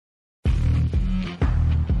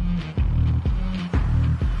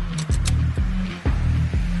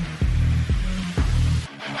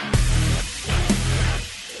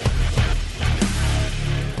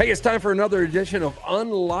Hey, it's time for another edition of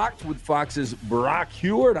Unlocked with Fox's Brock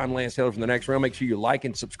Huard. I'm Lance Taylor from The Next Round. Make sure you like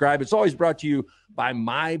and subscribe. It's always brought to you by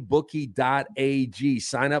MyBookie.ag.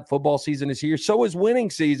 Sign up. Football season is here. So is winning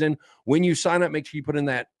season. When you sign up, make sure you put in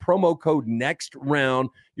that promo code Next Round.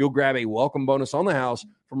 You'll grab a welcome bonus on the house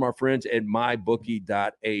from our friends at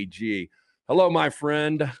MyBookie.ag. Hello, my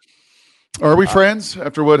friend. Are we friends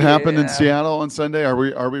after what happened in Seattle on Sunday? Are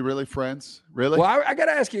we really friends? Really? Well, I got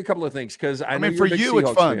to ask you a couple of things because I mean, for you're a big you, Seahawks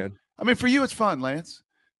it's fun. fan. I mean, for you, it's fun, Lance.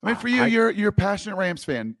 I mean, for you, you're a passionate Rams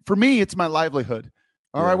fan. For me, it's my livelihood.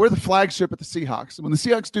 All right, we're the flagship at the Seahawks. When the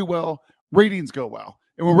Seahawks do well, ratings go well.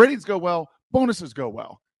 And when ratings go well, bonuses go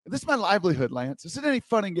well. This is my livelihood, Lance. Isn't any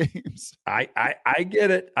fun in games? I get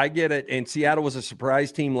it. I get it. And Seattle was a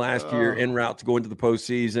surprise team last year en route to go into the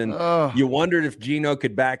postseason. You wondered if Geno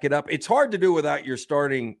could back it up. It's hard to do without your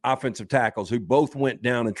starting offensive tackles who both went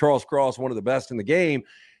down, and Charles Cross, one of the best in the game.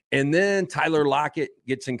 And then Tyler Lockett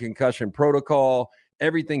gets in concussion protocol.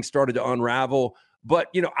 Everything started to unravel. But,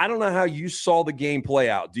 I don't know how you saw the game play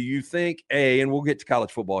out. Do you think, and we'll get to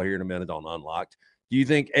college football here in a minute on Unlocked. Do you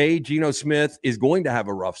think, A, Geno Smith is going to have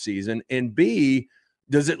a rough season? And B,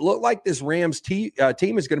 does it look like this Rams team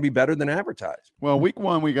is going to be better than advertised? Well, week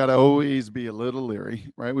one, we got to always be a little leery,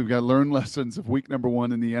 right? We've got to learn lessons of week number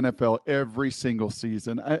one in the NFL every single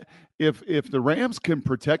season. If the Rams can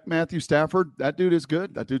protect Matthew Stafford, that dude is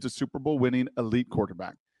good. That dude's a Super Bowl winning elite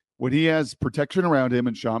quarterback. When he has protection around him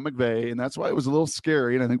and Sean McVay, and that's why it was a little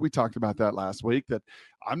scary, and I think we talked about that last week, that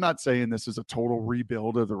I'm not saying this is a total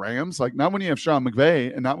rebuild of the Rams. Like, not when you have Sean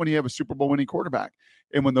McVay and not when you have a Super Bowl winning quarterback.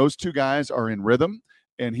 And when those two guys are in rhythm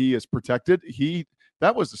and he is protected,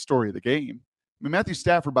 that was the story of the game. I mean, Matthew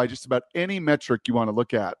Stafford, by just about any metric you want to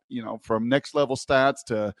look at, from next level stats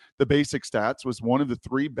to the basic stats, was one of the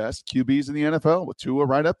three best QBs in the NFL, with Tua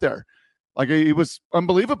right up there. Like, he was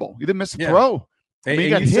unbelievable. He didn't miss a throw. I mean, he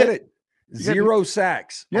got hit. Zero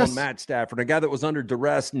sacks on Matt Stafford, a guy that was under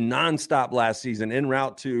duress nonstop last season, en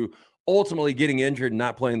route to ultimately getting injured and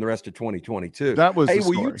not playing the rest of 2022. That was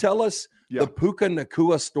will you tell us the Puka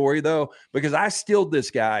Nacua story, though? Because I stilled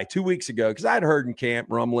this guy 2 weeks ago because I'd heard in camp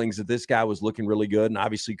rumblings that this guy was looking really good, and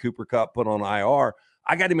obviously Cooper Kupp put on IR.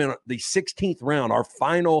 I got him in the 16th round, our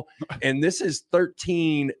final, and this is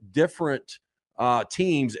 13 different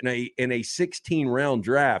teams in a 16-round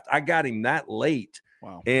draft. I got him that late.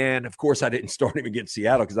 Wow. And, of course, I didn't start him against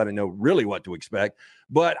Seattle because I didn't know really what to expect.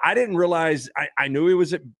 But I didn't realize – I knew he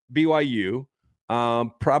was at BYU,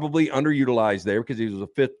 probably underutilized there because he was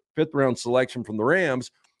a fifth-round selection from the Rams.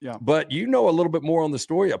 Yeah. But you know a little bit more on the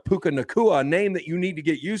story of Puka Nacua, a name that you need to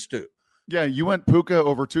get used to. Yeah, you went Puka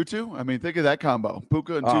over Tutu. I mean, think of that combo.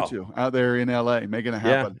 Puka and Tutu out there in L.A. making it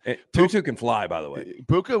happen. Yeah, Tutu can fly, by the way.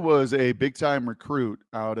 Puka was a big-time recruit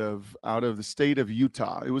out of the state of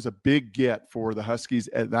Utah. It was a big get for the Huskies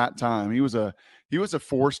at that time. He was a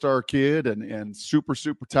four-star kid and super,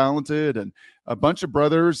 super talented, and a bunch of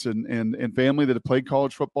brothers and family that had played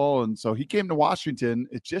college football. And so he came to Washington.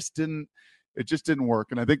 It just didn't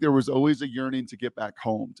work. And I think there was always a yearning to get back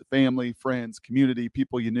home to family, friends, community,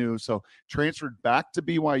 people you knew. So transferred back to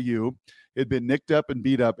BYU. It had been nicked up and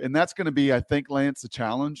beat up. And that's going to be, I think, Lance, the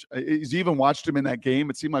challenge. As you even watched him in that game,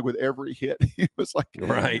 it seemed like with every hit, he was like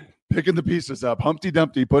picking the pieces up, Humpty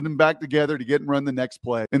Dumpty, putting them back together to get and run the next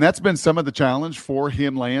play. And that's been some of the challenge for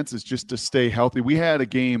him, Lance, is just to stay healthy. We had a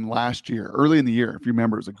game last year, early in the year, if you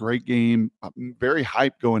remember. It was a great game, very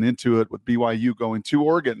hyped going into it with BYU going to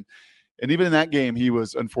Oregon. And even in that game,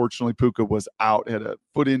 Puka was out, had a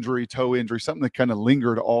foot injury, toe injury, something that kind of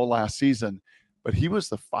lingered all last season. But he was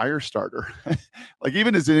the fire starter. Like,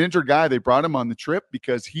 even as an injured guy, they brought him on the trip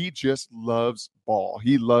because he just loves ball.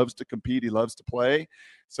 He loves to compete. He loves to play.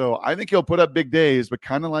 So I think he'll put up big days, but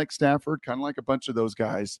kind of like Stafford, kind of like a bunch of those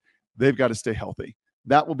guys, they've got to stay healthy.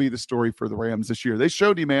 That will be the story for the Rams this year. They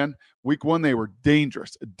showed you, man, week one, they were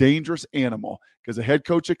dangerous, a dangerous animal because a head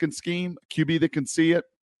coach that can scheme, a QB that can see it.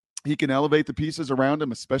 He can elevate the pieces around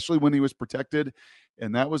him, especially when he was protected.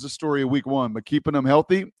 And that was the story of week one. But keeping them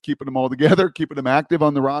healthy, keeping them all together, keeping them active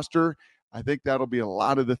on the roster, I think that'll be a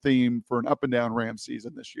lot of the theme for an up-and-down Rams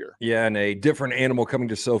season this year. Yeah, and a different animal coming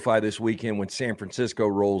to SoFi this weekend when San Francisco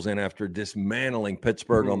rolls in after dismantling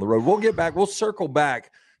Pittsburgh on the road. We'll get back. We'll circle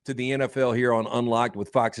back to the NFL here on Unlocked with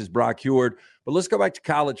Fox's Brock Huard. But let's go back to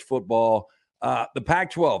college football. The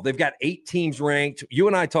Pac-12, they've got 8 teams ranked. You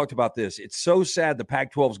and I talked about this. It's so sad the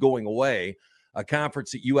Pac-12 is going away, a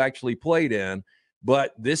conference that you actually played in.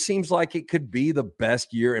 But this seems like it could be the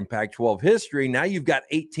best year in Pac-12 history. Now you've got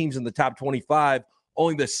 8 teams in the top 25,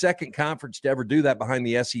 only the second conference to ever do that behind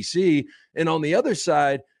the SEC. And on the other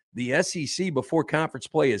side, the SEC, before conference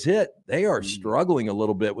play is hit, they are struggling a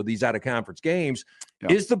little bit with these out-of-conference games.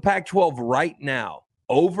 Yeah. Is the Pac-12 right now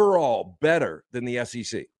overall better than the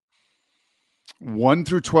SEC? 1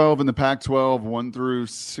 through 12 in the Pac-12, 1 through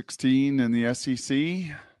 16 in the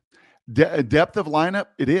SEC. Depth of lineup,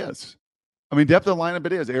 it is. I mean, depth of lineup,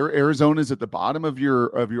 it is. Arizona's at the bottom of your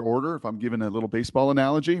order. If I'm giving a little baseball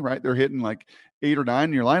analogy, right? They're hitting like 8 or 9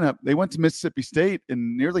 in your lineup. They went to Mississippi State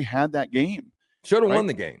and nearly had that game. Should have won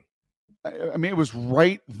the game. I mean, it was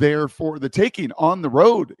right there for the taking on the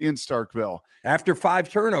road in Starkville. After 5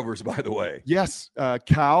 turnovers, by the way. Yes.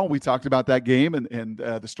 Cal, we talked about that game and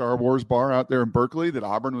the Star Wars bar out there in Berkeley that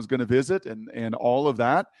Auburn was going to visit and all of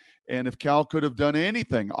that. And if Cal could have done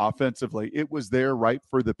anything offensively, it was there right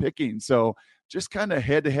for the picking. So just kind of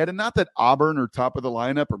head-to-head. And not that Auburn are top of the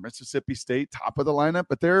lineup or Mississippi State top of the lineup,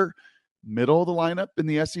 but they're middle of the lineup in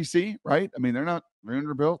the SEC, right? I mean, they're not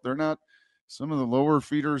Vanderbilt. They're not some of the lower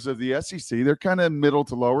feeders of the SEC. They're kind of middle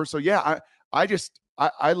to lower. So, yeah, I test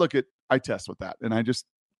with that. And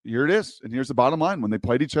here it is. And here's the bottom line. When they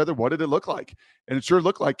played each other, what did it look like? And it sure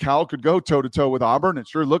looked like Cal could go toe-to-toe with Auburn. It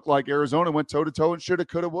sure looked like Arizona went toe-to-toe and shoulda,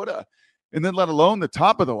 coulda, woulda. And then let alone the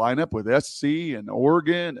top of the lineup with SC and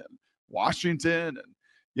Oregon and Washington. And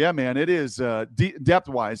yeah, man, it is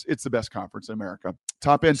depth-wise, it's the best conference in America.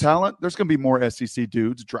 Top-end talent, there's going to be more SEC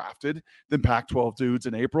dudes drafted than Pac-12 dudes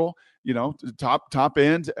in April. You know, top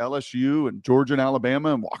end, LSU and Georgia and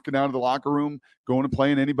Alabama, and walking out of the locker room, going to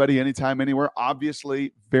playing anybody, anytime, anywhere.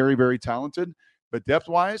 Obviously, very, very talented. But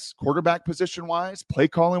depth-wise, quarterback position-wise,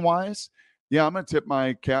 play-calling-wise, yeah, I'm going to tip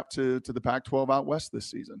my cap to the Pac-12 out west this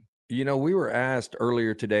season. You know, we were asked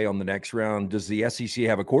earlier today on the next round, does the SEC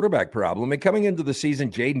have a quarterback problem? And coming into the season,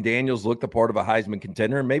 Jaden Daniels looked the part of a Heisman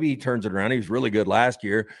contender, and maybe he turns it around. He was really good last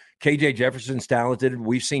year. KJ Jefferson's talented.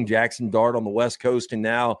 We've seen Jackson Dart on the West Coast, and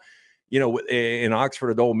now, you know, in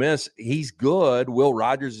Oxford at Ole Miss, he's good. Will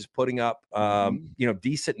Rogers is putting up,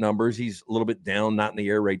 decent numbers. He's a little bit down, not in the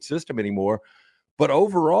air raid system anymore. But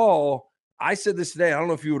overall, I said this today, I don't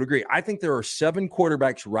know if you would agree. I think there are 7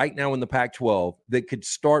 quarterbacks right now in the Pac-12 that could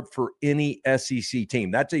start for any SEC team.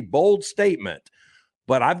 That's a bold statement,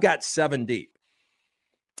 but I've got 7 deep.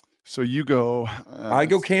 So you go. I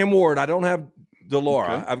go Cam Ward. I don't have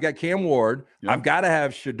Delora. Okay. I've got Cam Ward. Yep. I've got to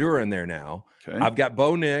have Shadur in there now. Okay. I've got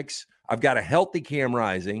Bo Nix. I've got a healthy Cam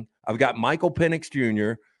Rising. I've got Michael Penix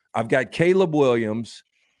Jr. I've got Caleb Williams.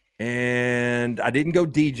 And I didn't go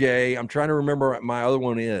DJ. I'm trying to remember what my other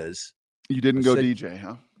one is. You didn't go DJ,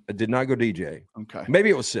 huh? I did not go DJ. Okay.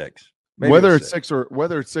 Maybe it was 6. Whether it's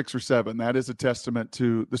 6 or 7, that is a testament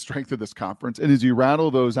to the strength of this conference. And as you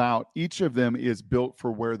rattle those out, each of them is built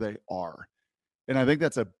for where they are. And I think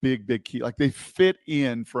that's a big, big key. Like they fit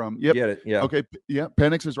in from, Get it. Yeah. Okay. Yeah.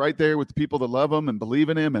 Penix is right there with the people that love him and believe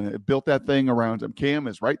in him, and it built that thing around him. Cam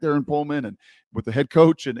is right there in Pullman and with the head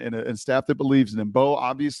coach and staff that believes in him. Bo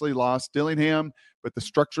obviously lost Dillingham, but the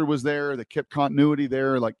structure was there. They kept continuity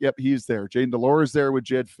there. Like, yep, he's there. Jaden Delora is there with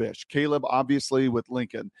Jed Fish. Caleb, obviously, with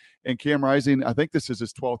Lincoln. And Cam Rising, I think this is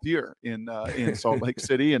his 12th year in Salt Lake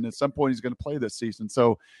City, and at some point he's going to play this season.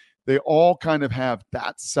 So they all kind of have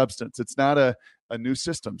that substance. It's not a new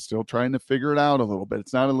system, still trying to figure it out a little bit.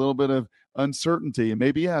 It's not a little bit of uncertainty. And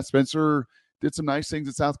maybe, Spencer did some nice things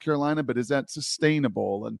in South Carolina, but is that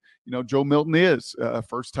sustainable? And, Joe Milton is a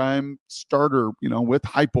first-time starter, with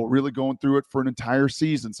Heupel really going through it for an entire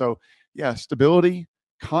season. So, stability,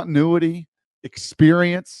 continuity,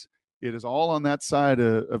 experience, it is all on that side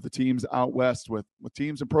of the teams out west with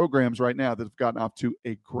teams and programs right now that have gotten off to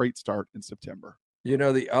a great start in September.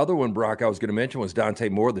 The other one, Brock, I was going to mention was Dante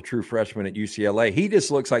Moore, the true freshman at UCLA. He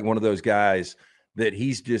just looks like one of those guys that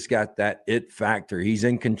he's just got that it factor. He's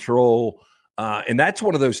in control. And that's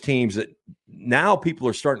one of those teams that now people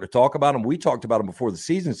are starting to talk about him. We talked about him before the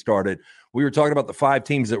season started. We were talking about the 5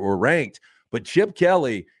 teams that were ranked, but Chip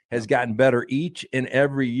Kelly has gotten better each and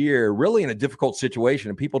every year, really in a difficult situation.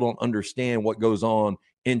 And people don't understand what goes on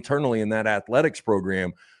internally in that athletics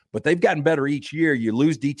program. But they've gotten better each year. You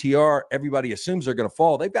lose DTR, everybody assumes they're going to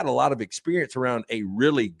fall. They've got a lot of experience around a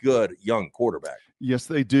really good young quarterback. Yes,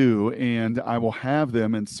 they do, and I will have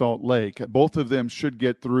them in Salt Lake. Both of them should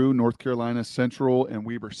get through North Carolina Central and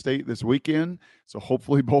Weber State this weekend, so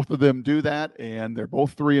hopefully both of them do that, and they're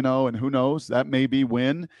both 3-0, and who knows, that may be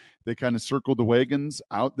when they kind of circled the wagons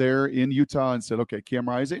out there in Utah and said, okay, Cam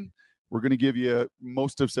Rising, we're going to give you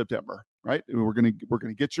most of September, right? We're going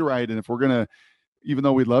to get you right, and if we're going to, even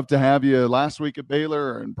though we'd love to have you last week at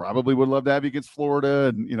Baylor and probably would love to have you against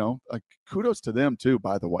Florida, and, kudos to them too,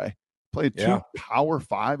 by the way. Played 2 Power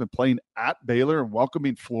 5 and playing at Baylor and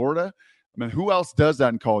welcoming Florida. I mean, who else does that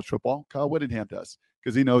in college football? Kyle Whittingham does.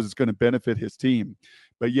 because he knows it's going to benefit his team.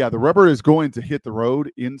 But yeah, the rubber is going to hit the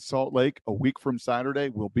road in Salt Lake a week from Saturday.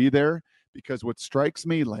 We'll be there because what strikes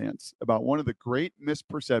me, Lance, about one of the great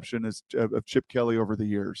misperceptions of Chip Kelly over the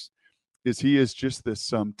years is he is just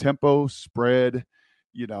this tempo spread,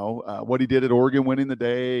 what he did at Oregon winning the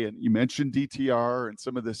day. And you mentioned DTR and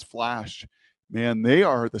some of this flash. Man, they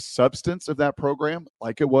are the substance of that program,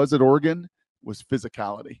 like it was at Oregon, was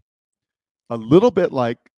physicality. A little bit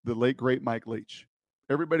like the late, great Mike Leach.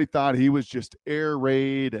 Everybody thought he was just air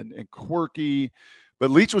raid and quirky,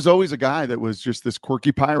 but Leach was always a guy that was just this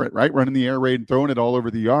quirky pirate, right? Running the air raid and throwing it all over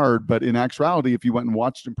the yard. But in actuality, if you went and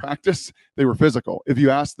watched him practice, they were physical. If you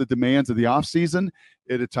asked the demands of the offseason,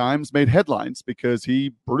 it at times made headlines because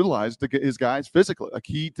he brutalized his guys physically. Like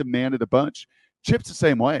he demanded a bunch. Chip's the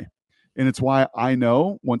same way. And it's why I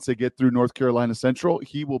know once they get through North Carolina Central,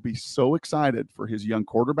 he will be so excited for his young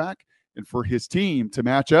quarterback and for his team to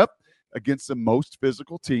match up against the most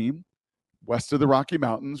physical team west of the Rocky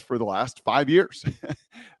Mountains for the last 5 years.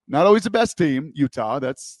 Not always the best team, Utah.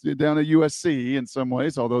 That's down at USC in some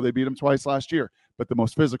ways, although they beat them twice last year, but the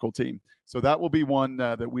most physical team. So that will be one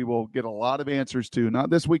that we will get a lot of answers to, not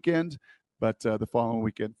this weekend, but the following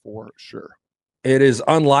weekend for sure. It is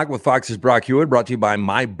Unlocked with Fox's Brock Hewitt, brought to you by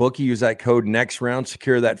MyBookie. Use that code NEXTROUND.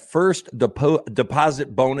 Secure that first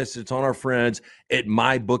deposit bonus. It's on our friends at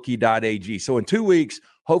mybookie.ag. So in 2 weeks,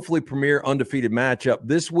 hopefully premier undefeated matchup.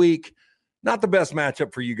 This week, not the best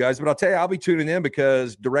matchup for you guys, but I'll tell you, I'll be tuning in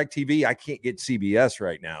because DirecTV, I can't get CBS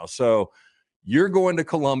right now. So you're going to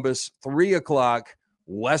Columbus, 3 o'clock,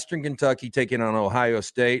 Western Kentucky taking on Ohio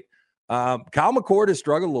State. Kyle McCord has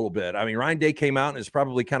struggled a little bit. I mean, Ryan Day came out and it's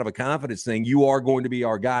probably kind of a confidence thing. You are going to be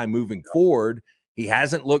our guy moving forward. He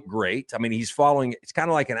hasn't looked great. I mean, he's following – it's kind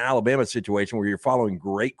of like an Alabama situation where you're following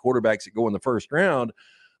great quarterbacks that go in the first round.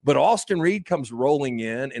 But Austin Reed comes rolling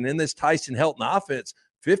in, and in this Tyson Helton offense,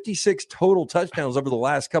 56 total touchdowns over the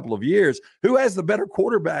last couple of years. Who has the better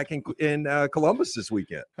quarterback in Columbus this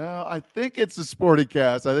weekend? I think it's the Sporty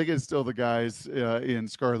Cast. I think it's still the guys in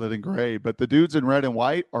scarlet and gray, but the dudes in red and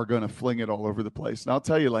white are going to fling it all over the place. And I'll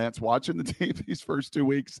tell you, Lance, watching the tape these first 2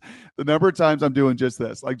 weeks, the number of times I'm doing just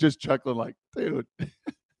this, like just chuckling like, dude,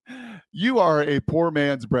 you are a poor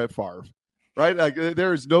man's Brett Favre, right? Like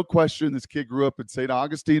there is no question this kid grew up in St.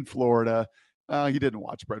 Augustine, Florida. He didn't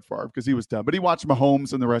watch Brett Favre because he was dumb, but he watched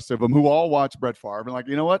Mahomes and the rest of them who all watch Brett Favre. And like,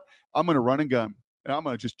 you know what? I'm going to run and gun, and I'm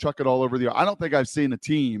going to just chuck it all over the – I don't think I've seen a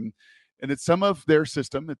team, and it's some of their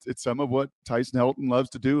system. It's some of what Tyson Helton loves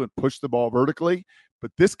to do and push the ball vertically.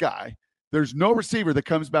 But this guy, there's no receiver that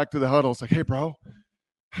comes back to the huddle. It's like, hey, bro,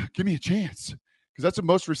 give me a chance. Because that's what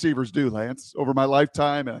most receivers do, Lance. Over my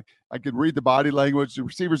lifetime, and I could read the body language. The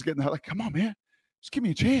receivers getting like, come on, man, just give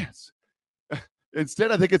me a chance.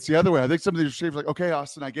 Instead, I think it's the other way. I think some of these receivers are like, okay,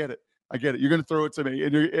 Austin, I get it. You're going to throw it to me,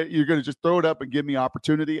 and you're going to just throw it up and give me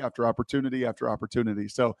opportunity after opportunity after opportunity.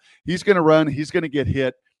 So he's going to run. He's going to get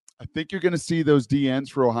hit. I think you're going to see those DNs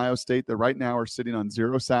for Ohio State that right now are sitting on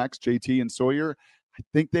 0 sacks, JT and Sawyer. I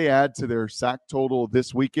think they add to their sack total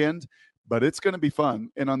this weekend, but it's going to be fun.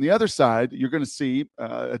 And on the other side, you're going to see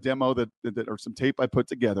a demo that or some tape I put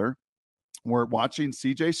together. We're watching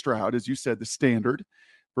C.J. Stroud, as you said, the standard,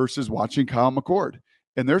 versus watching Kyle McCord.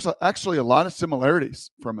 And there's actually a lot of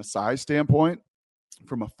similarities from a size standpoint,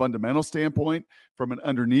 from a fundamental standpoint, from an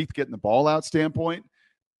underneath getting the ball out standpoint,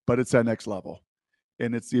 but it's that next level.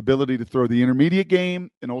 And it's the ability to throw the intermediate game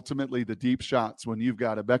and ultimately the deep shots. When you've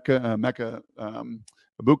got Emeka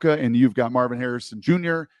Egbuka and you've got Marvin Harrison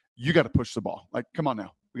Jr., you got to push the ball. Like, come on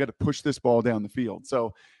now. We got to push this ball down the field.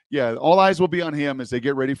 So, yeah, all eyes will be on him as they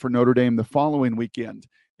get ready for Notre Dame the following weekend.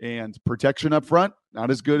 And protection up front, not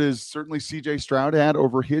as good as certainly C.J. Stroud had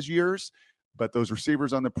over his years, but those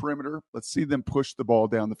receivers on the perimeter, let's see them push the ball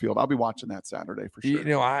down the field. I'll be watching that Saturday for sure. You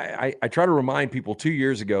know, I try to remind people 2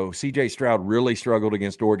 years ago, C.J. Stroud really struggled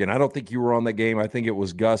against Oregon. I don't think you were on that game. I think it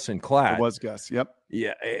was Gus and Cladd. It was Gus, yep.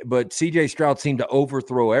 Yeah, but C.J. Stroud seemed to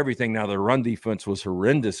overthrow everything. Now, the run defense was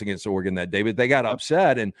horrendous against Oregon that day, but they got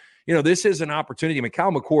upset. And, you know, this is an opportunity. I mean,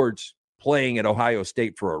 Kyle McCord's playing at Ohio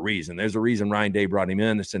State for a reason. There's a reason Ryan Day brought him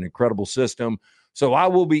in. It's an incredible system. So I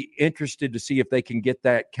will be interested to see if they can get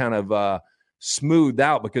that kind of smoothed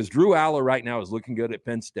out, because Drew Aller right now is looking good at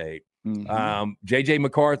Penn State. Mm-hmm. J.J.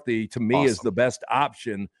 McCarthy, to me, is the best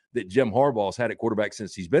option that Jim Harbaugh's had at quarterback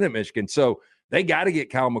since he's been at Michigan. So they got to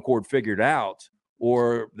get Kyle McCord figured out,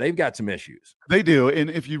 or they've got some issues. They do.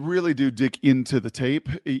 And if you really do dig into the tape,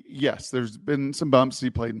 yes, there's been some bumps.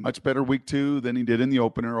 He played much better week 2 than he did in the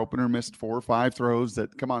opener. Opener missed 4 or 5 throws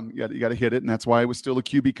that, come on, you got to hit it. And that's why it was still a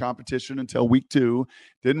QB competition until week 2.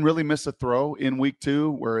 Didn't really miss a throw in week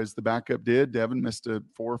 2, whereas the backup did. Devin missed a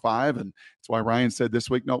 4 or 5. And that's why Ryan said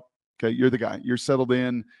this week, nope, okay, you're the guy. You're settled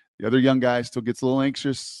in. The other young guy still gets a little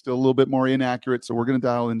anxious, still a little bit more inaccurate. So we're going to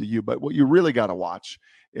dial into you. But what you really got to watch,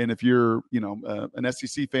 and if you're, an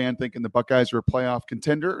SEC fan thinking the Buckeyes are a playoff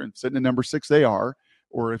contender and sitting at number 6, they are.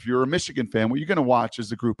 Or if you're a Michigan fan, what you're going to watch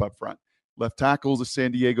is the group up front. Left tackle is a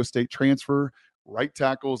San Diego State transfer. Right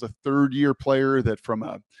tackle is a third-year player that from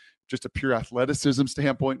just a pure athleticism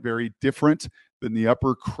standpoint, very different than the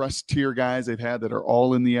upper crust tier guys they've had that are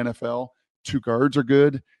all in the NFL. 2 guards are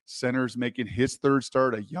good. Center's making his 3rd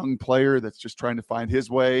start, a young player that's just trying to find his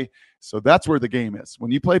way. So that's where the game is.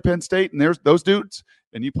 When you play Penn State and there's those dudes,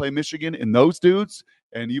 and you play Michigan and those dudes,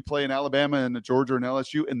 and you play in Alabama and Georgia and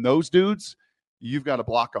LSU and those dudes, you've got to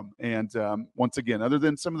block them. And once again, other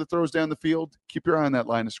than some of the throws down the field, keep your eye on that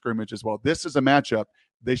line of scrimmage as well. This is a matchup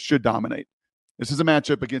they should dominate. This is a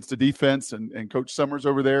matchup against a defense, and Coach Summers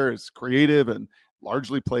over there is creative and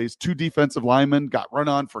largely plays 2 defensive linemen, got run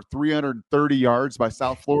on for 330 yards by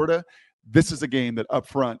South Florida. This is a game that up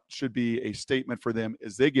front should be a statement for them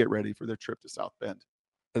as they get ready for their trip to South Bend.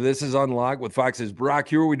 This is Unlocked with Fox's Brock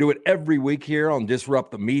Huard. We do it every week here on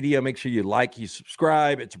Disrupt the Media. Make sure you like, you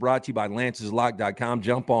subscribe. It's brought to you by LancesLock.com.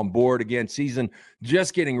 Jump on board. Again, season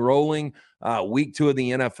just getting rolling. Week 2 of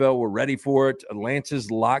the NFL. We're ready for it.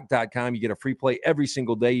 LancesLock.com. You get a free play every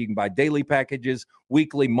single day. You can buy daily packages,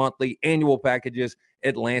 weekly, monthly, annual packages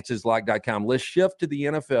at LancesLock.com. Let's shift to the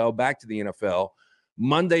NFL, back to the NFL.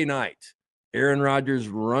 Monday night, Aaron Rodgers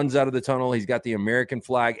runs out of the tunnel. He's got the American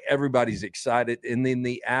flag. Everybody's excited. And then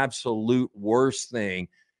the absolute worst thing,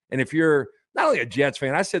 and if you're not only a Jets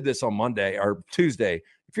fan, I said this on Monday or Tuesday,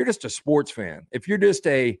 if you're just a sports fan, if you're just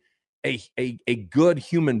a good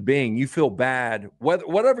human being, you feel bad.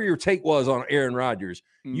 Whatever your take was on Aaron Rodgers,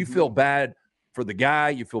 you feel bad for the guy.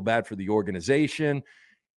 You feel bad for the organization.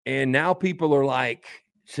 And now people are like,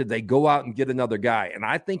 should they go out and get another guy? And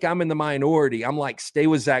I think I'm in the minority. I'm like, stay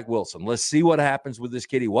with Zach Wilson. Let's see what happens with this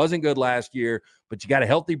kid. He wasn't good last year, but you got a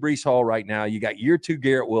healthy Breece Hall right now. You got year 2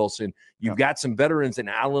 Garrett Wilson. You've got some veterans in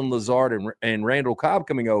Allen Lazard and Randall Cobb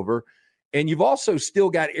coming over. And you've also still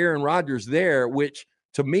got Aaron Rodgers there, which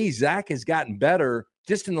to me, Zach has gotten better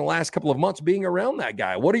just in the last couple of months being around that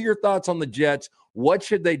guy. What are your thoughts on the Jets? What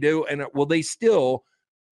should they do? And will they still,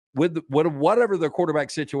 with whatever their quarterback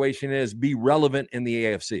situation is, be relevant in the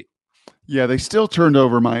AFC? Yeah, they still turned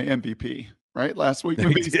over my MVP, right? Last week we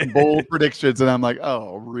made some bold predictions, and I'm like,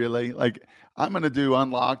 oh, really? Like, I'm going to do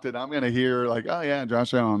Unlocked, and I'm going to hear like, oh, yeah,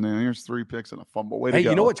 Josh Allen, man, here's 3 picks and a fumble. Way to go.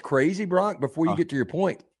 You know what's crazy, Brock? Before you get to your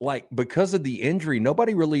point, like, because of the injury,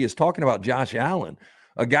 nobody really is talking about Josh Allen,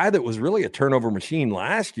 a guy that was really a turnover machine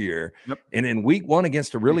last year. Yep. And in week 1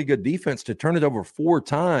 against a really good defense to turn it over 4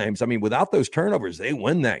 times. I mean, without those turnovers, they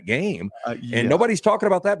win that game. And nobody's talking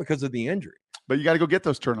about that because of the injury. But you got to go get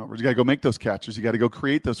those turnovers. You got to go make those catches. You got to go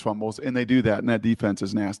create those fumbles, and they do that, and that defense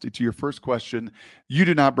is nasty. To your first question, you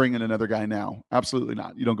do not bring in another guy now. Absolutely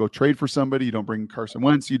not. You don't go trade for somebody. You don't bring Carson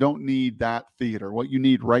Wentz. You don't need that theater. What you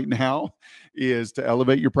need right now is to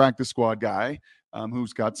elevate your practice squad guy,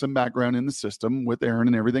 who's got some background in the system with Aaron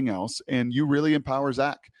and everything else, and you really empower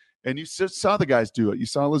Zach. And you saw the guys do it. You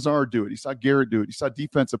saw Lazard do it. You saw Garrett do it. You saw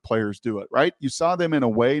defensive players do it, right? You saw them in a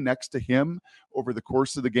way next to him over the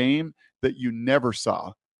course of the game that you never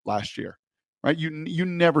saw last year, right? You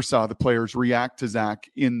never saw the players react to Zach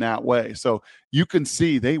in that way. So you can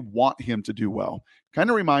see they want him to do well.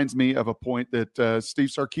 Kind of reminds me of a point that Steve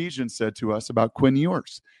Sarkisian said to us about Quinn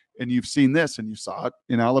Ewers. And you've seen this, and you saw it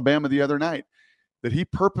in Alabama the other night, that he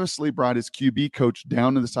purposely brought his QB coach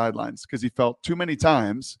down to the sidelines because he felt too many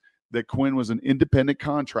times that Quinn was an independent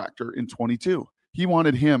contractor in 22. He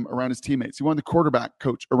wanted him around his teammates. He wanted the quarterback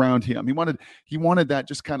coach around him. He wanted that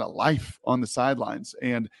just kind of life on the sidelines.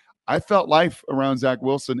 And I felt life around Zach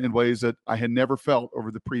Wilson in ways that I had never felt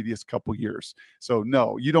over the previous couple years. So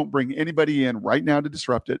no, you don't bring anybody in right now to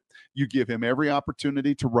disrupt it. You give him every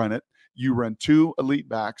opportunity to run it. You run 2 elite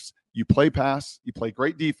backs. You play pass. You play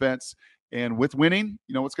great defense. And with winning,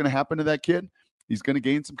 you know what's going to happen to that kid? He's going to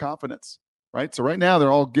gain some confidence. Right. So right now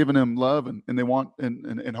they're all giving him love and they want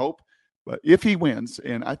and hope. But if he wins,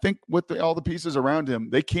 and I think with all the pieces around him,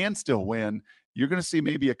 they can still win. You're going to see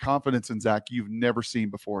maybe a confidence in Zach you've never seen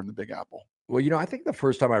before in the Big Apple. Well, I think the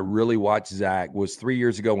first time I really watched Zach was 3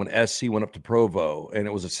 years ago when SC went up to Provo, and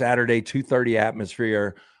it was a Saturday 2:30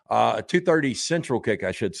 atmosphere. a 2:30 Central kick,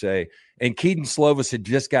 I should say. And Keaton Slovis had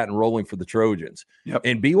just gotten rolling for the Trojans. Yep.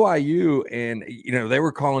 And BYU, and they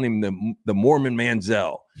were calling him the Mormon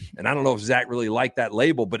Manziel. And I don't know if Zach really liked that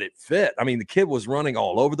label, but it fit. I mean, the kid was running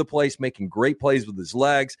all over the place, making great plays with his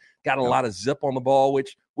legs, got a lot of zip on the ball,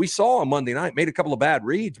 which we saw on Monday night, made a couple of bad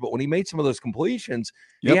reads. But when he made some of those completions,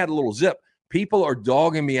 he had a little zip. People are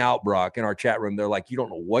dogging me out, Brock, in our chat room. They're like, you don't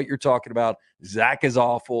know what you're talking about. Zach is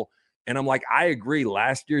awful. And I'm like, I agree.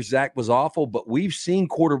 Last year, Zach was awful, but we've seen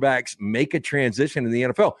quarterbacks make a transition in the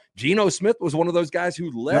NFL. Geno Smith was one of those guys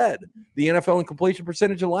who led the NFL in completion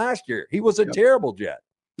percentage last year. He was a terrible Jet.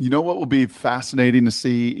 You know what will be fascinating to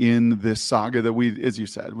see in this saga that we, as you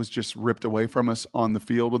said, was just ripped away from us on the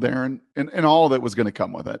field with Aaron and all that was going to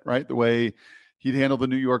come with it, right? The way he'd handle the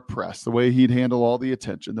New York press, the way he'd handle all the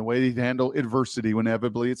attention, the way he'd handle adversity when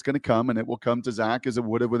inevitably it's going to come, and it will come to Zach as it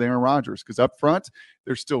would have with Aaron Rodgers. Because up front,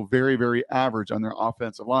 they're still very, very average on their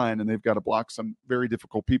offensive line, and they've got to block some very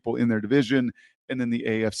difficult people in their division and in the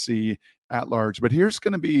AFC at large. But here's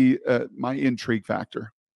going to be my intrigue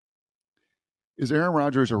factor. Is Aaron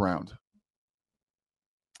Rodgers around?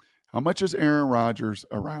 How much is Aaron Rodgers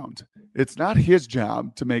around? It's not his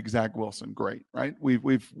job to make Zach Wilson great, right?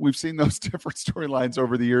 We've seen those different storylines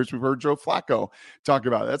over the years. We've heard Joe Flacco talk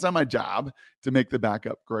about it. That's not my job to make the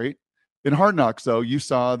backup great. In Hard Knocks, though, you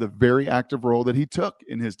saw the very active role that he took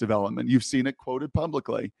in his development. You've seen it quoted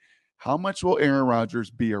publicly. How much will Aaron Rodgers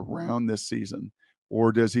be around this season?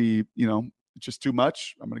 Or does he, just too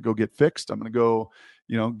much? I'm going to go get fixed. I'm going to go,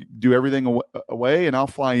 do everything away, and I'll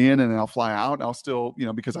fly in and I'll fly out. And I'll still,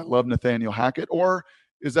 because I love Nathaniel Hackett. Or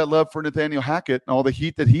is that love for Nathaniel Hackett and all the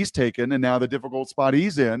heat that he's taken and now the difficult spot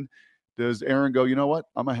he's in? Does Aaron go, you know what?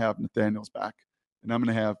 I'm going to have Nathaniel's back, and I'm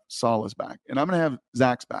going to have Salah's back, and I'm going to have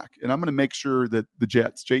Zach's back, and I'm going to make sure that the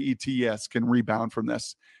Jets, Jets, can rebound from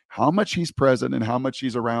this. How much he's present and how much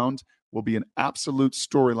he's around will be an absolute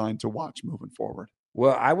storyline to watch moving forward.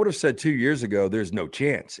 Well, I would have said 2 years ago, there's no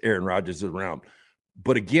chance Aaron Rodgers is around.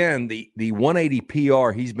 But again, the 180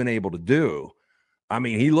 PR he's been able to do, I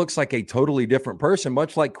mean, he looks like a totally different person,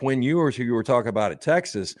 much like Quinn Ewers, who you were talking about at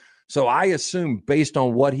Texas. So I assume based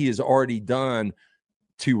on what he has already done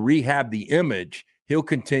to rehab the image, he'll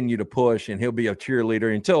continue to push and he'll be a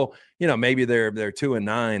cheerleader until, maybe they're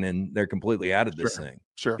 2-9 and they're completely out of this thing.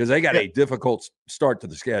 Sure. Because they got a difficult start to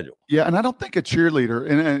the schedule. Yeah. And I don't think a cheerleader,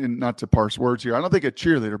 and not to parse words here, I don't think a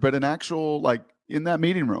cheerleader, but an actual, like in that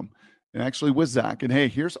meeting room and actually with Zach, and hey,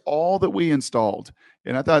 here's all that we installed.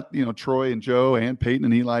 And I thought, Troy and Joe and Peyton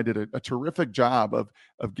and Eli did a terrific job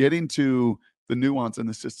of getting to the nuance in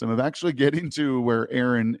the system, of actually getting to where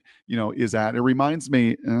Aaron, is at. It reminds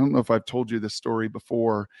me, and I don't know if I've told you this story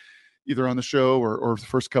before, either on the show or the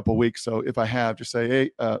first couple of weeks. So if I have, just say,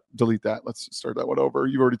 hey, delete that. Let's start that one over.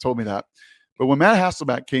 You've already told me that. But when Matt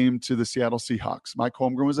Hasselbeck came to the Seattle Seahawks, Mike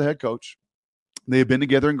Holmgren was the head coach. They had been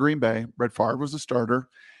together in Green Bay. Brett Favre was the starter.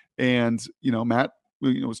 And, Matt,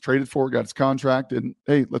 was traded for, got his contract, and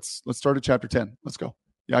hey, let's start at chapter 10. Let's go.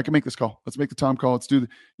 Yeah, I can make this call. Let's make the Tom call. Let's do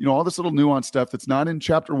all this little nuanced stuff that's not in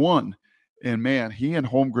chapter 1. And man, he and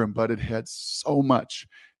Holmgren butted heads so much.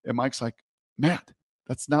 And Mike's like, Matt,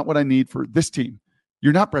 that's not what I need for this team.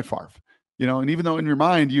 You're not Brett Favre, and even though in your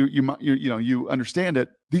mind, you understand it,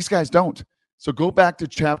 these guys don't. So go back to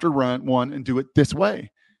chapter 1 and do it this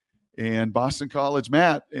way. And Boston College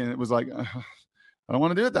Matt, and it was like, I don't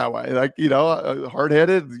want to do it that way. Like,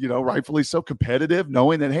 hard-headed, rightfully so, competitive,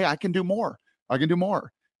 knowing that, hey, I can do more.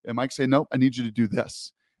 And Mike say, nope, I need you to do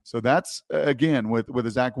this. So that's, again, with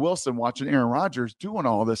Zach Wilson watching Aaron Rodgers doing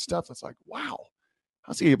all this stuff. It's like, wow,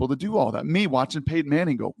 how's he able to do all that? Me watching Peyton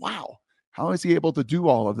Manning go, wow, how is he able to do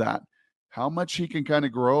all of that? How much he can kind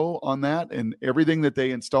of grow on that, and everything that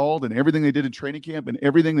they installed and everything they did in training camp and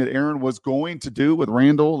everything that Aaron was going to do with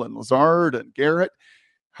Randall and Lazard and Garrett.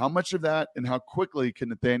 How much of that and how quickly can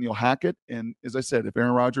Nathaniel Hackett, and as I said, if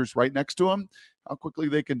Aaron Rodgers right next to him, how quickly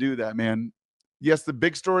they can do that, man. Yes, the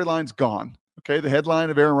big storyline's gone. Okay, the headline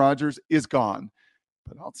of Aaron Rodgers is gone.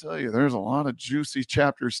 But I'll tell you, there's a lot of juicy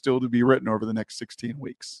chapters still to be written over the next 16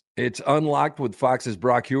 weeks. It's Unlocked with Fox's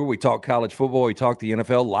Brock Huer. We talk college football. We talk the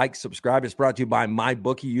NFL. Like, subscribe. It's brought to you by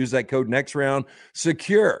MyBookie. Use that code NEXTROUND.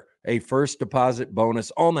 Secure a first deposit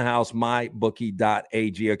bonus on the house,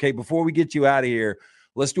 mybookie.ag. Okay, before we get you out of here,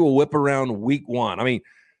 let's do a whip around week 1. I mean,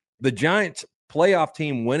 the Giants playoff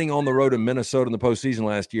team winning on the road in Minnesota in the postseason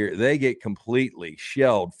last year, they get completely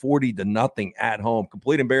shelled 40-0 at home.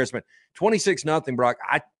 Complete embarrassment. 26-0, Brock.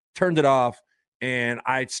 I turned it off and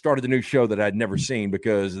I started the new show that I'd never seen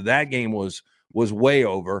because that game was way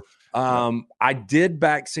over. I did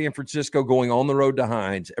back San Francisco going on the road to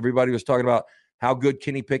Hines. Everybody was talking about how good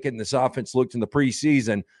Kenny Pickett and this offense looked in the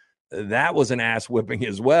preseason. that was an ass whipping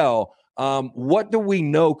as well. What do we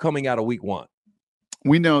know coming out of week 1?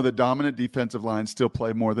 We know the dominant defensive lines still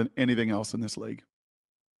play more than anything else in this league.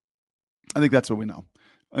 I think that's what we know.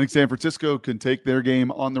 I think San Francisco can take their game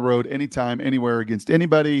on the road anytime, anywhere against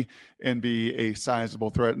anybody and be a sizable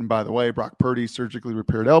threat. And by the way, Brock Purdy's surgically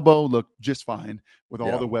repaired elbow looked just fine with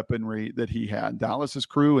all the weaponry that he had. Dallas's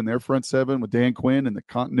crew and their front seven with Dan Quinn and the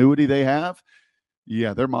continuity they have,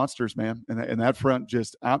 yeah, they're monsters, man. And that front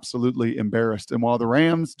just absolutely embarrassed. And while the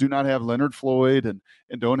Rams do not have Leonard Floyd and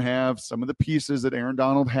don't have some of the pieces that Aaron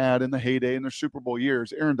Donald had in the heyday in their Super Bowl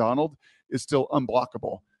years, Aaron Donald is still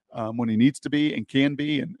unblockable. When he needs to be and can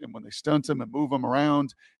be, and when they stunt him and move him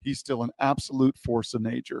around, he's still an absolute force of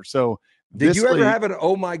nature. So did you ever have an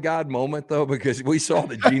oh my God moment though? Because we saw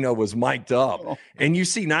that Geno was mic'd up and you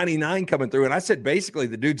see 99 coming through. And I said, basically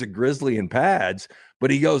the dude's a grizzly in pads,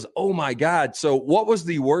 but he goes, oh my God. So what was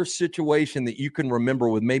the worst situation that you can remember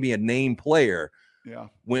with maybe a name player? Yeah.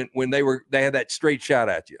 When they had that straight shot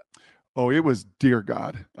at you? Oh, it was, dear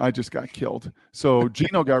God, I just got killed. So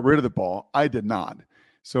Geno got rid of the ball. I did not.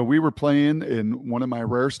 So we were playing in one of my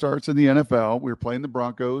rare starts in the NFL. We were playing the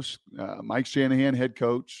Broncos, Mike Shanahan, head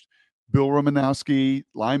coach, Bill Romanowski,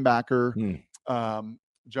 linebacker,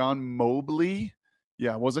 John Mobley.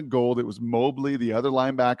 Yeah, it wasn't Gold. It was Mobley, the other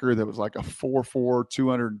linebacker that was like a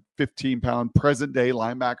 4'4", 215-pound present-day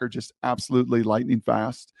linebacker, just absolutely lightning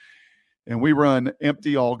fast. And we run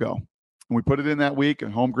empty all go. And we put it in that week,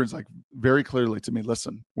 and Holmgren's like very clearly to me,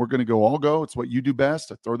 listen, we're going to go all go. It's what you do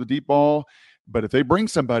best. I throw the deep ball. But if they bring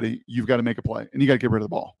somebody, you've got to make a play, and you got to get rid of the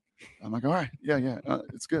ball. I'm like, all right, yeah,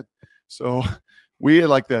 it's good. So we had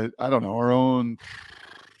like our own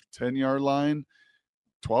 10-yard line,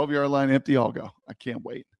 12-yard line, empty all go. I can't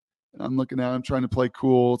wait. And I'm looking at it. I'm trying to play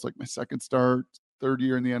cool. It's like my second start, third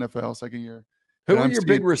year in the NFL, second year. Who were your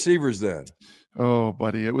big receivers then? Oh,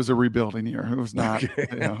 buddy, it was a rebuilding year. It was not.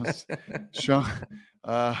 Okay. Sean,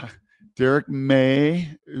 Derek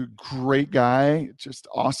May, great guy, just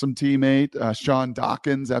awesome teammate. Sean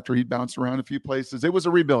Dawkins, after he'd bounced around a few places. It was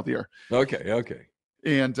a rebuild year. Okay.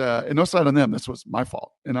 And no side on them. This was my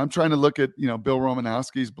fault. And I'm trying to look at, Bill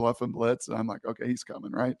Romanowski's bluff and blitz. And I'm like, okay, he's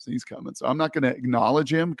coming, right? So he's coming. So I'm not going to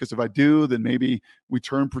acknowledge him, because if I do, then maybe we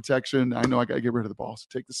turn protection. I know I got to get rid of the ball. So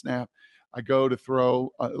take the snap. I go to throw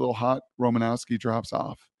a little hot. Romanowski drops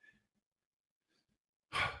off.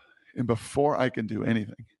 And before I can do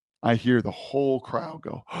anything, I hear the whole crowd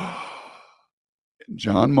go,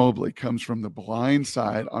 John Mobley comes from the blind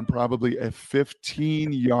side on probably a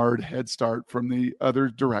 15-yard head start from the other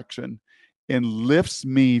direction and lifts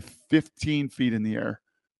me 15 feet in the air.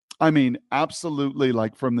 I mean, absolutely,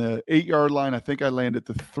 like from the 8-yard line, I think I landed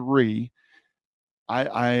the 3.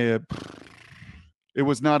 It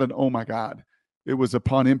was not an oh my God. It was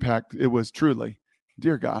upon impact. It was truly,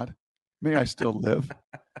 dear God, may I still live.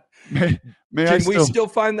 Can we still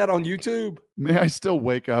find that on YouTube? May I still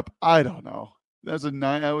wake up? I don't know.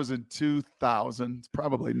 That was in 2000.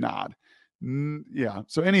 Probably not. Yeah.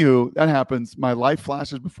 So anywho, that happens. My life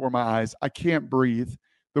flashes before my eyes. I can't breathe.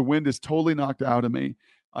 The wind is totally knocked out of me.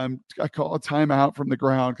 I call a timeout from the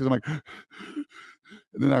ground because I'm like,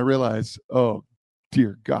 and then I realize, oh,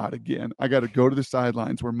 dear God, again, I got to go to the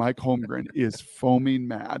sidelines where Mike Holmgren is foaming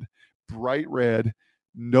mad, bright red,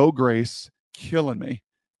 no grace, killing me.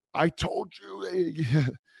 I told you.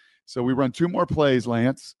 So we run 2 more plays,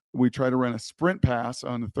 Lance. We try to run a sprint pass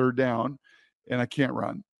on the 3rd down, and I can't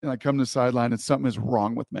run. And I come to the sideline, and something is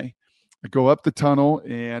wrong with me. I go up the tunnel,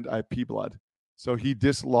 and I pee blood. So he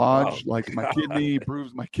dislodged my kidney,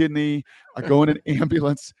 bruised my kidney. I go in an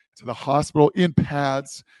ambulance to the hospital in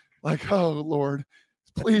pads. Like, oh, Lord,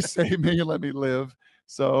 please save me and let me live.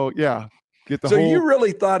 So, yeah. You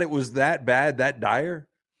really thought it was that bad, that dire?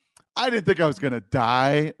 I didn't think I was going to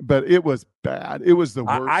die, but it was bad. It was the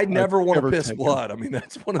worst. I never want to piss blood. I mean,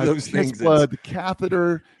 that's one of those things. Blood, the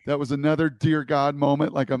catheter, that was another dear God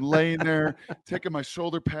moment. Like I'm laying there, taking my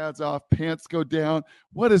shoulder pads off, pants go down.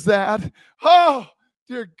 What is that? Oh,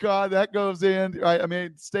 dear God, that goes in. I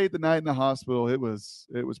mean, stayed the night in the hospital. It was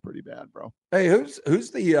pretty bad, bro. Hey,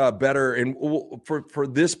 who's the better? And for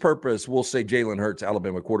this purpose, we'll say Jalen Hurts,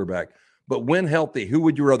 Alabama quarterback. But when healthy, who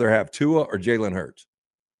would you rather have, Tua or Jalen Hurts?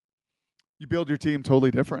 You build your team totally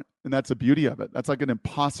different. And that's the beauty of it. That's like an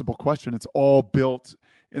impossible question. It's all built.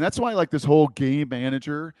 And that's why like this whole game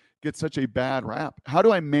manager gets such a bad rap. How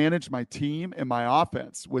do I manage my team and my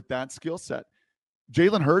offense with that skill set?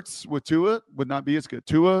 Jalen Hurts with Tua would not be as good.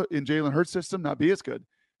 Tua in Jalen Hurts' system, not be as good.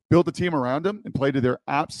 Build the team around him and play to their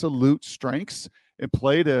absolute strengths and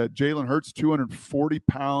play to Jalen Hurts'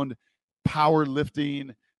 240-pound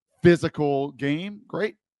powerlifting physical game.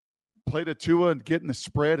 Great. play to Tua and get in the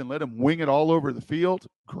spread and let him wing it all over the field,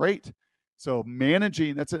 great. So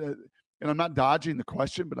managing, and I'm not dodging the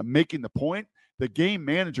question, but I'm making the point. The game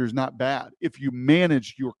manager is not bad if you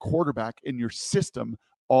manage your quarterback and your system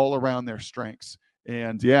all around their strengths.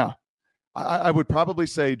 And yeah, I would probably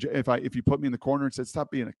say if you put me in the corner and said,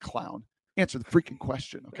 stop being a clown, answer the freaking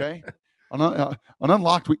question, okay? On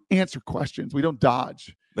Unlocked, we answer questions. We don't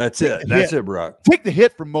dodge. That's it. That's it, Brock. Take the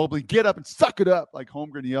hit from Mobley. Get up and suck it up, like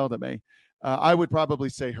Holmgren yelled at me. I would probably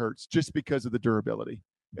say Hurts just because of the durability.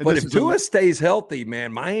 And but if Tua stays healthy,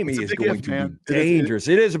 man, Miami is going to be dangerous.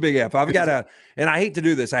 It is a big F. I've got and I hate to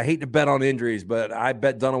do this. I hate to bet on injuries, but I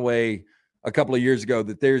bet Dunaway a couple of years ago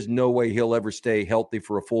that there's no way he'll ever stay healthy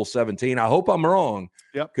for a full 17. I hope I'm wrong,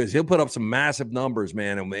 because he'll put up some massive numbers,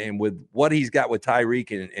 man. And with what he's got with Tyreek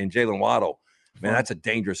and Jalen Waddle, man, that's a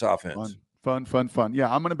dangerous offense. Fun.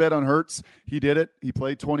 Yeah, I'm going to bet on Hurts. He did it. He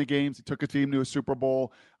played 20 games. He took a team to a Super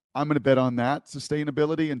Bowl. I'm going to bet on that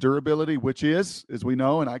sustainability and durability, which is, as we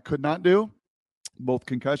know, and I could not do, both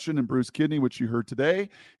concussion and bruised kidney, which you heard today,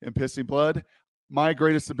 and pissing blood. My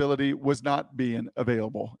greatest ability was not being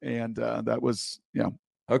available. And that was,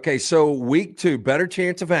 Okay, so week 2, better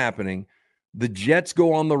chance of happening. The Jets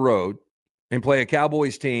go on the road and play a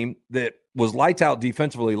Cowboys team that was lights out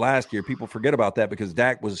defensively last year. People forget about that because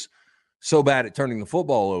Dak was so bad at turning the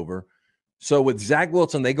football over. So with Zach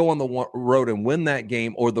Wilson, they go on the road and win that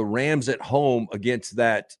game, or the Rams at home against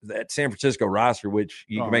that San Francisco roster, which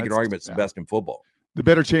you can make an argument it's the best in football. The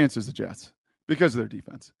better chance is the Jets because of their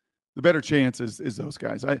defense. The better chance is those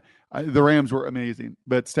guys. The Rams were amazing,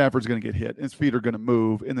 but Stafford's going to get hit. His feet are going to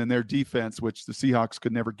move. And then their defense, which the Seahawks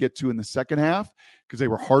could never get to in the second half because they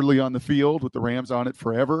were hardly on the field with the Rams on it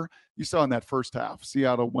forever. You saw in that first half,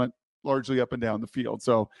 Seattle went largely up and down the field.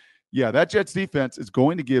 So, yeah, that Jets defense is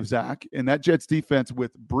going to give Zach, and that Jets defense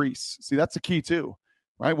with Breece. See, that's the key too,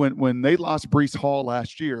 right? When they lost Breece Hall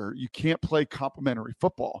last year, you can't play complimentary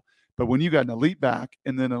football. But when you got an elite back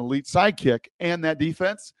and then an elite sidekick and that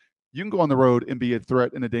defense, you can go on the road and be a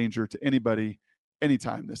threat and a danger to anybody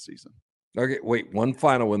anytime this season. Okay, wait, one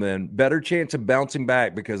final one then. Better chance of bouncing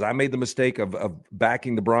back, because I made the mistake of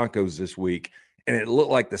backing the Broncos this week, and it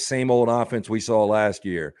looked like the same old offense we saw last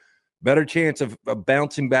year. Better chance of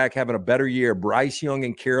bouncing back, having a better year, Bryce Young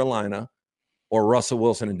in Carolina or Russell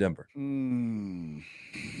Wilson in Denver?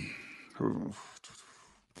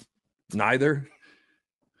 Neither?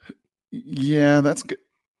 Yeah, that's good.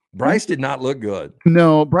 Bryce did not look good.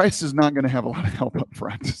 No, Bryce is not going to have a lot of help up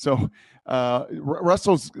front. So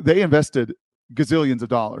they invested gazillions of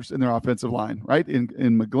dollars in their offensive line, right? In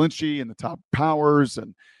McGlinchey and the top powers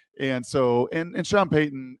and Sean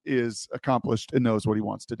Payton is accomplished and knows what he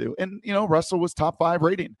wants to do. And, Russell was top 5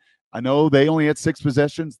 rating. I know they only had 6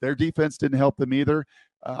 possessions. Their defense didn't help them either.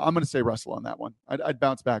 I'm going to say Russell on that one. I'd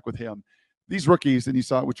bounce back with him. These rookies, and you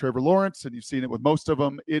saw it with Trevor Lawrence, and you've seen it with most of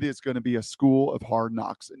them, it is going to be a school of hard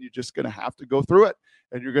knocks, and you're just going to have to go through it,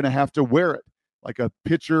 and you're going to have to wear it. Like a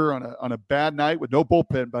pitcher on a bad night with no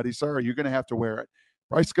bullpen, buddy. Sorry, you're going to have to wear it.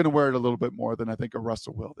 Bryce is going to wear it a little bit more than I think a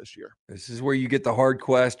Russell will this year. This is where you get the hard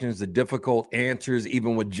questions, the difficult answers,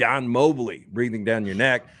 even with John Mobley breathing down your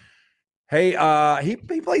neck. Hey, he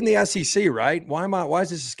played in the SEC, right? Why is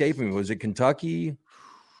this escaping me? Was it Kentucky?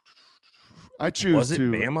 Was it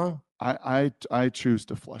Bama? I choose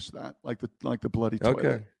to flush that, like the bloody toilet.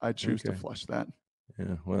 Okay. I choose to flush that.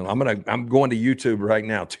 Yeah. Well, I'm going to YouTube right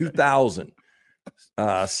now. 2000,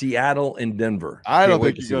 Seattle and Denver. I don't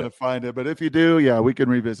think you're going to find it, but if you do, yeah, we can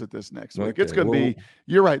revisit this next week. It's going to be.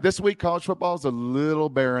 You're right. This week, college football is a little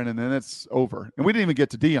barren, and then it's over. And we didn't even get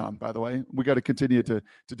to Deion, by the way. We got to continue to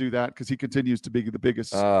do that because he continues to be the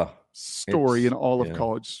biggest story in all of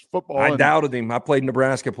college football. I doubted him. I played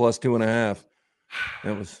Nebraska plus 2.5.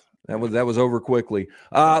 That was over quickly.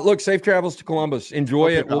 Look, safe travels to Columbus.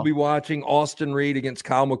 Enjoy it. We'll be watching Austin Reed against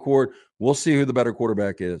Kyle McCord. We'll see who the better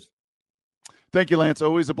quarterback is. Thank you, Lance.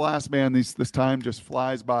 Always a blast, man. This time just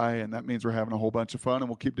flies by, and that means we're having a whole bunch of fun, and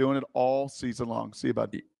we'll keep doing it all season long. See you,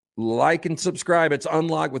 bud. Like and subscribe. It's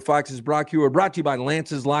Unlocked with Fox's Brock Huard, brought to you by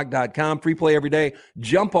Lance'sLock.com. Free play every day.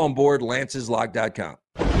 Jump on board, Lance'sLock.com.